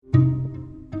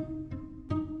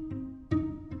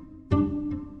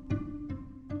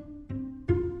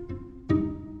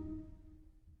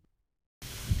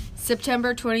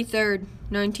September 23rd,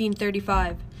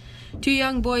 1935. Two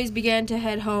young boys began to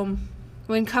head home.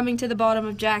 When coming to the bottom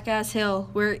of Jackass Hill,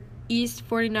 where East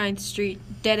 49th Street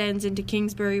dead ends into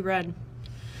Kingsbury Run,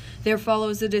 there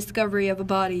follows the discovery of a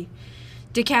body,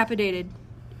 decapitated,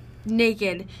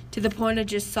 naked to the point of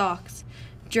just socks,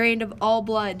 drained of all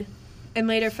blood, and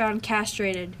later found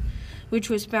castrated, which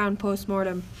was found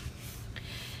post-mortem.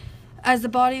 As the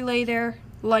body lay there,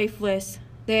 lifeless,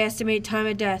 they estimate time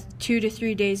of death 2 to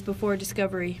 3 days before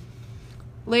discovery.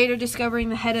 Later discovering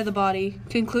the head of the body,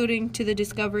 concluding to the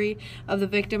discovery of the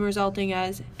victim resulting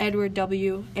as Edward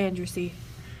W. Andrassy.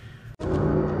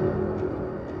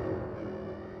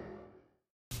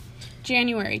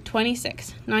 January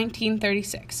 26,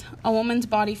 1936. A woman's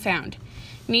body found,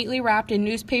 neatly wrapped in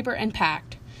newspaper and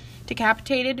packed.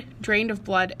 Decapitated, drained of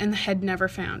blood, and the head never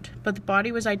found, but the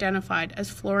body was identified as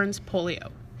Florence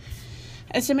Polio.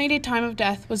 Estimated time of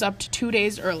death was up to 2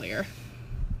 days earlier.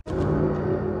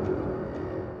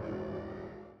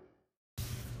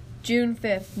 June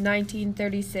 5th,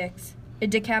 1936. A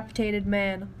decapitated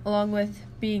man, along with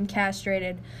being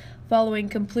castrated, following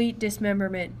complete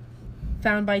dismemberment,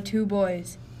 found by two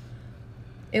boys.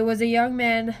 It was a young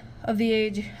man of the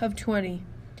age of 20,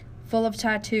 full of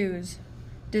tattoos,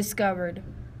 discovered,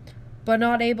 but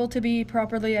not able to be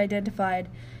properly identified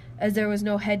as there was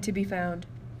no head to be found.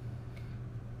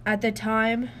 At the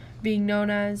time, being known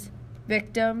as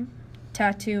Victim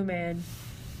Tattoo Man.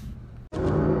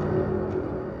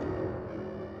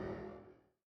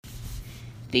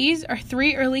 These are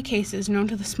 3 early cases known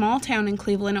to the small town in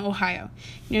Cleveland, Ohio,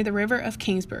 near the river of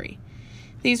Kingsbury.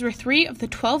 These were 3 of the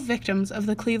 12 victims of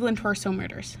the Cleveland Torso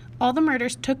murders. All the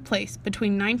murders took place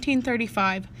between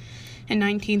 1935 and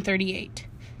 1938.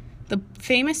 The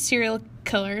famous serial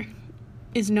killer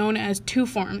is known as 2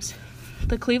 forms: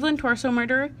 the Cleveland Torso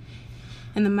murderer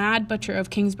and the Mad Butcher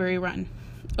of Kingsbury Run.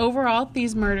 Overall,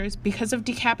 these murders, because of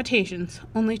decapitations,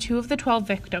 only 2 of the 12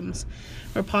 victims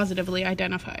were positively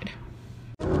identified.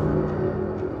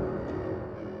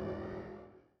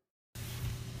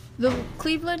 The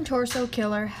Cleveland Torso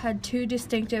killer had 2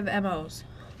 distinctive MOs,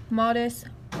 modus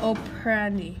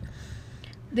operandi.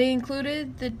 They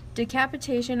included the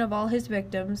decapitation of all his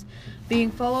victims, being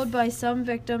followed by some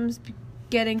victims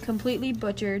getting completely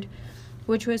butchered,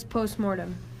 which was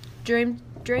post-mortem,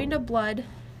 drained of blood,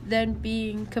 then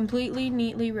being completely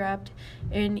neatly wrapped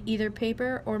in either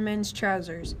paper or men's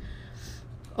trousers,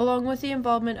 along with the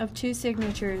involvement of 2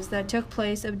 signatures that took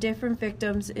place of different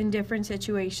victims in different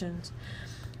situations,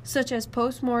 such as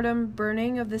post-mortem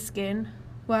burning of the skin,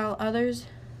 while others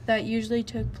that usually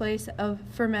took place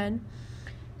for men,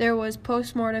 there was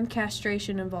post-mortem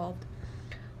castration involved.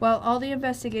 While all the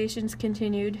investigations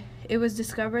continued, it was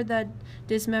discovered that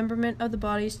dismemberment of the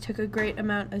bodies took a great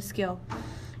amount of skill.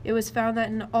 It was found that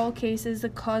in all cases the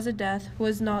cause of death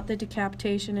was not the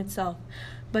decapitation itself,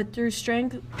 but through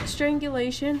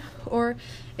strangulation or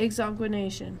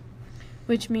exsanguination,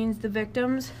 which means the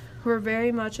victims were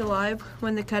very much alive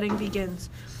when the cutting begins.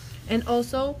 And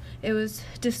also, it was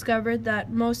discovered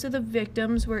that most of the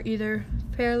victims were either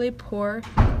fairly poor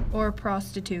or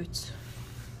prostitutes.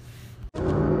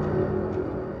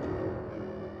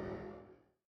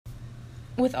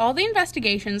 With all the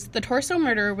investigations, the Torso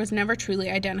murderer was never truly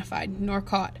identified, nor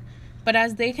caught. But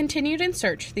as they continued in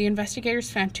search, the investigators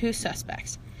found 2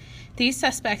 suspects. These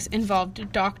suspects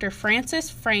involved Dr. Francis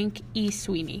Frank E.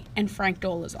 Sweeney and Frank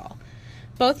Dolezal.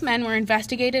 Both men were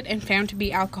investigated and found to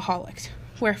be alcoholics,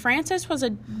 where Francis was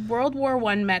a World War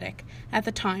I medic at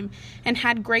the time and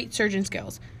had great surgeon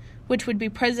skills, which would be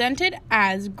presented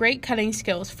as great cutting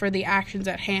skills for the actions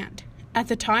at hand. At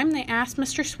the time, they asked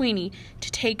Mr. Sweeney to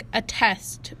take a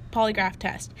polygraph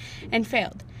test, and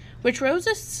failed, which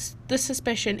rose the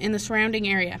suspicion in the surrounding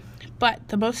area. But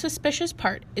the most suspicious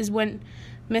part is when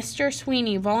Mr.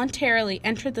 Sweeney voluntarily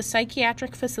entered the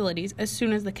psychiatric facilities as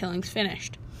soon as the killings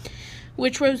finished,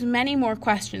 which rose many more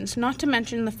questions, not to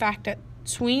mention the fact that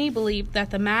Sweeney believed that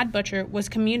the Mad Butcher was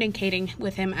communicating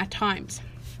with him at times.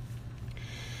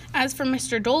 As for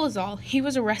Mr. Dolezal, he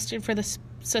was arrested for the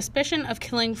suspicion of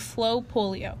killing Flo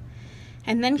Polio,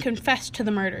 and then confessed to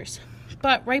the murders.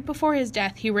 But right before his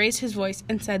death, he raised his voice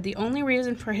and said the only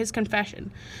reason for his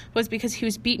confession was because he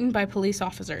was beaten by police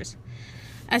officers.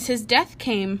 As his death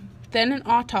came, then an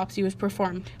autopsy was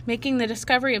performed, making the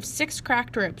discovery of 6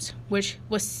 cracked ribs, which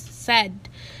was said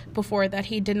before that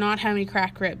he did not have any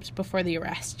cracked ribs before the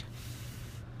arrest.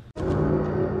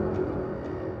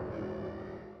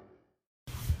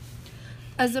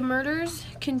 As the murders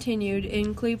continued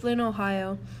in Cleveland,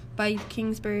 Ohio, by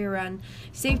Kingsbury Run,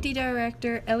 Safety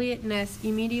Director Elliot Ness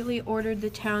immediately ordered the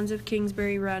towns of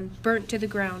Kingsbury Run burnt to the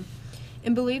ground.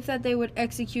 in belief that they would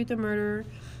execute the murderer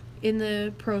in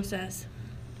the process.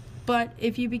 But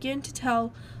if you begin to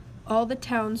tell all the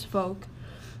townsfolk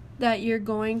that you're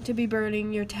going to be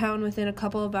burning your town within a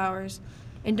couple of hours,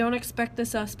 and don't expect the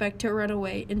suspect to run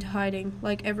away into hiding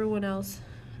like everyone else,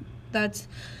 that's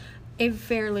a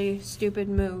fairly stupid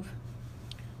move.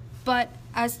 But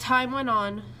as time went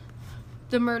on,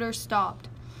 the murder stopped,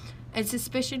 and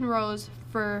suspicion rose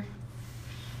for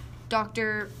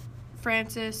Dr.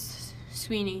 Francis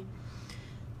Sweeney.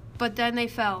 But then they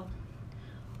fell.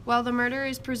 While the murderer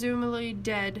is presumably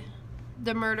dead,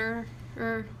 the murderer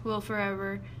will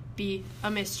forever be a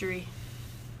mystery.